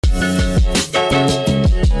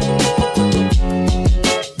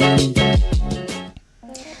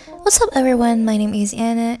everyone, my name is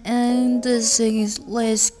Anna and this is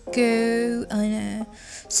Let's Go Anna.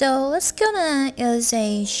 So Let's Go Anna is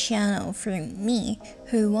a channel for me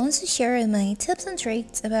who wants to share my tips and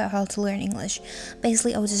tricks about how to learn English.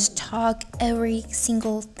 Basically, I will just talk every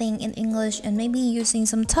single thing in English and maybe using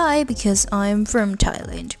some Thai because I'm from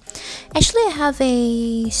Thailand. Actually, I have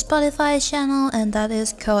a Spotify channel and that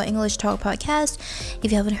is called English Talk Podcast.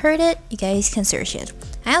 If you haven't heard it, you guys can search it.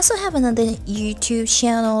 I also have another YouTube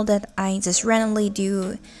channel that I just randomly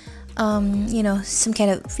do some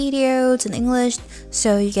kind of videos in English,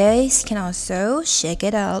 so you guys can also check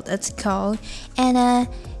it out. It's called Anna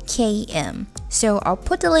KM. So I'll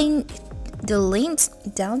put the links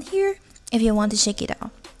down here if you want to check it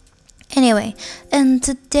out. Anyway, in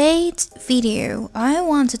today's video, I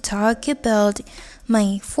want to talk about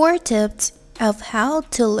my 4 tips of how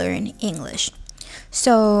to learn English.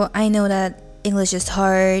 So I know that English is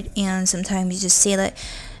hard and sometimes you just say that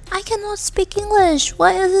I cannot speak English.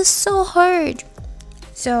 Why is it so hard?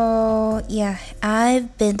 So yeah,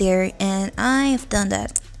 I've been there and I've done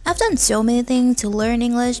that. I've done so many things to learn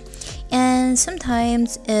English and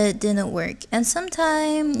sometimes it didn't work and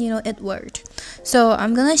sometimes it worked. So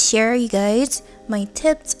I'm gonna share you guys my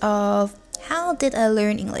tips of how did I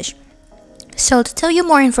learn English. So to tell you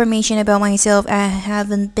more information about myself, I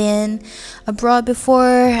haven't been abroad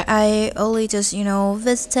before. I only just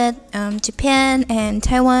visited Japan and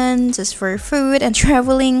Taiwan just for food and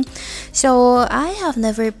traveling. So I have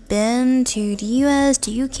never been to the US,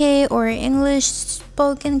 the UK or English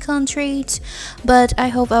spoken countries, but I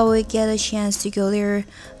hope I will get a chance to go there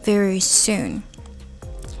very soon.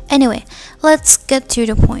 Anyway, let's get to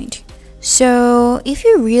the point. So if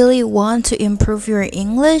you really want to improve your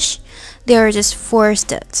English, there are just 4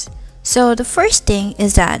 steps. So the first thing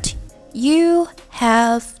is that you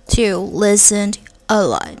have to listen a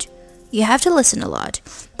lot. You have to listen a lot.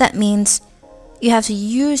 That means you have to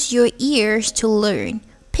use your ears to learn.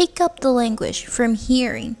 Pick up the language from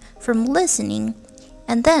hearing, from listening,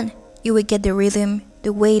 and then you will get the rhythm,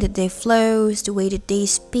 the way that they flows, the way that they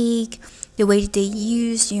speak, the way that they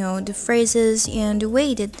use, the phrases, and the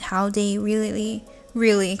way that how they really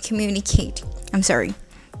communicate. I'm sorry.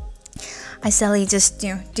 I sadly just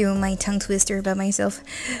do my tongue twister by myself.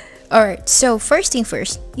 Alright, so first thing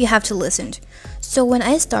first, you have to listen. So when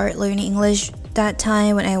I started learning English, that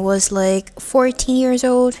time when I was like 14 years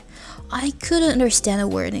old, I couldn't understand a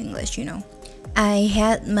word in English, I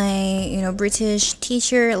had my British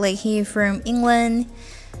teacher, like he from England,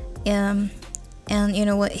 and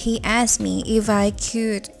what, he asked me if I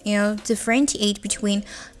could differentiate between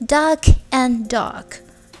duck and dog,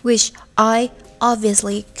 which I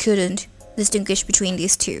obviously couldn't distinguish between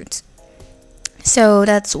these two. So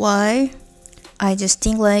that's why I just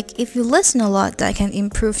think like if you listen a lot, that can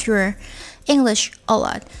improve your English a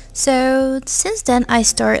lot. So since then I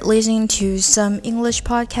started listening to some English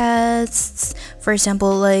podcasts, for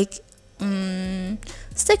example like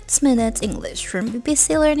 6 Minutes English from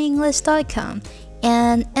bbclearningenglish.com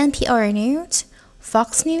and NPR News,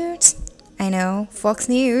 Fox News. I know, Fox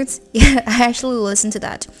News. Yeah, I actually listen to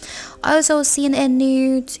that. Also CNN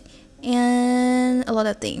News and a lot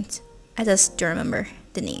of things. I just don't remember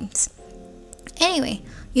the names. Anyway,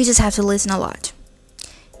 you just have to listen a lot.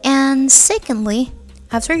 And secondly,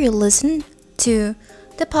 after you listen to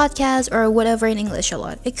the podcast or whatever in English a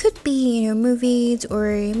lot, it could be movies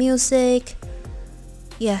or music.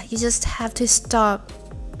 Yeah, you just have to stop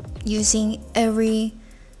using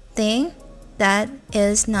everything that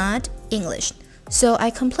is not English. So I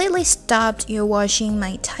completely stopped watching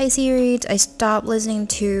my Thai series. I stopped listening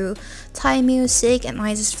to Thai music and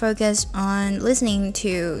I just focused on listening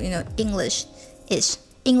to English-ish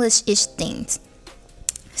things.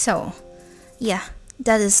 So yeah,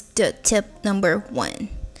 that is the tip number 1.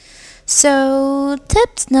 So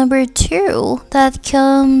tip number 2, that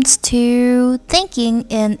comes to thinking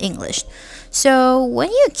in English. So when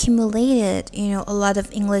you accumulated a lot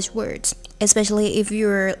of English words, especially if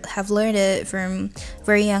you have learned it from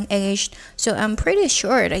very young age, so I'm pretty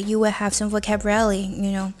sure that you will have some vocabulary,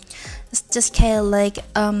 it's just kind of like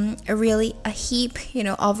a heap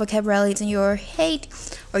of vocabulary in your head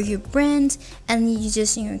or your brain, and you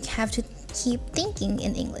just have to keep thinking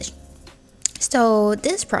in English. So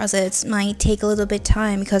this process might take a little bit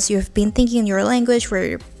time because you've been thinking your language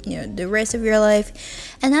for the rest of your life,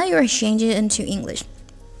 and now you're changing it into English.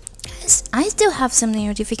 I still have some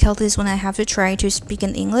difficulties when I have to try to speak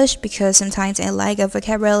in English because sometimes I lack a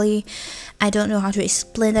vocabulary. I don't know how to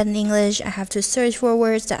explain that in English. I have to search for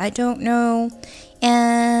words that I don't know,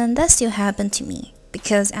 and that still happened to me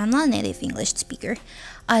because I'm not a native English speaker.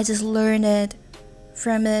 I just learned it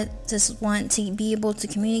from it, just want to be able to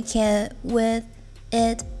communicate with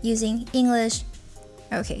it using English.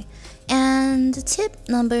 Okay, and tip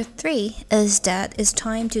number 3 is that it's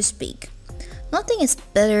time to speak. Nothing is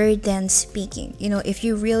better than speaking. If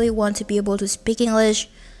you really want to be able to speak English,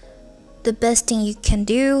 the best thing you can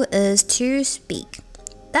do is to speak.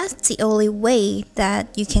 That's the only way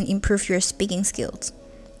that you can improve your speaking skills.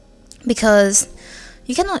 Because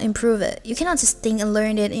you cannot improve it. You cannot just think and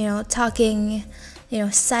learn it, talking,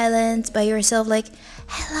 silent by yourself like,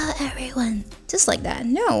 hello everyone, just like that.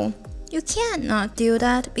 No, you cannot do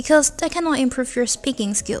that because that cannot improve your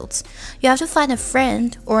speaking skills. You have to find a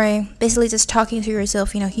friend or basically just talking to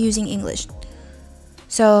yourself, using English.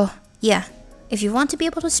 So yeah, if you want to be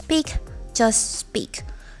able to speak, just speak.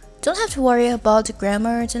 Don't have to worry about the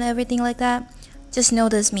grammars and everything like that. Just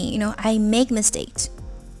notice me, I make mistakes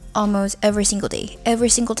almost every single day, every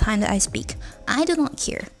single time that I speak. I do not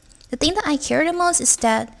care. The thing that I care the most is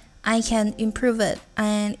that I can improve it.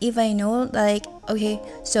 And if I know, like, okay,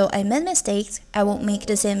 so I made mistakes, I won't make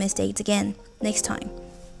the same mistakes again next time.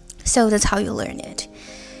 So that's how you learn it.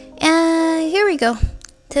 And here we go.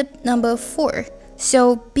 Tip number 4.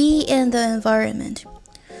 So be in the environment.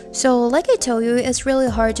 So like I told you, it's really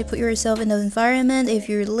hard to put yourself in the environment if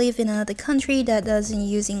you live in another country that doesn't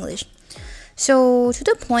use English. So to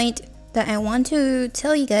the point that I want to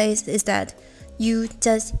tell you guys is that you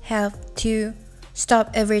just have to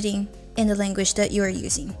stop everything in the language that you are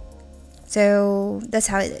using. So that's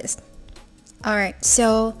how it is. Alright,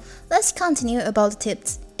 so let's continue about the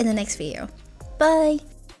tips in the next video. Bye!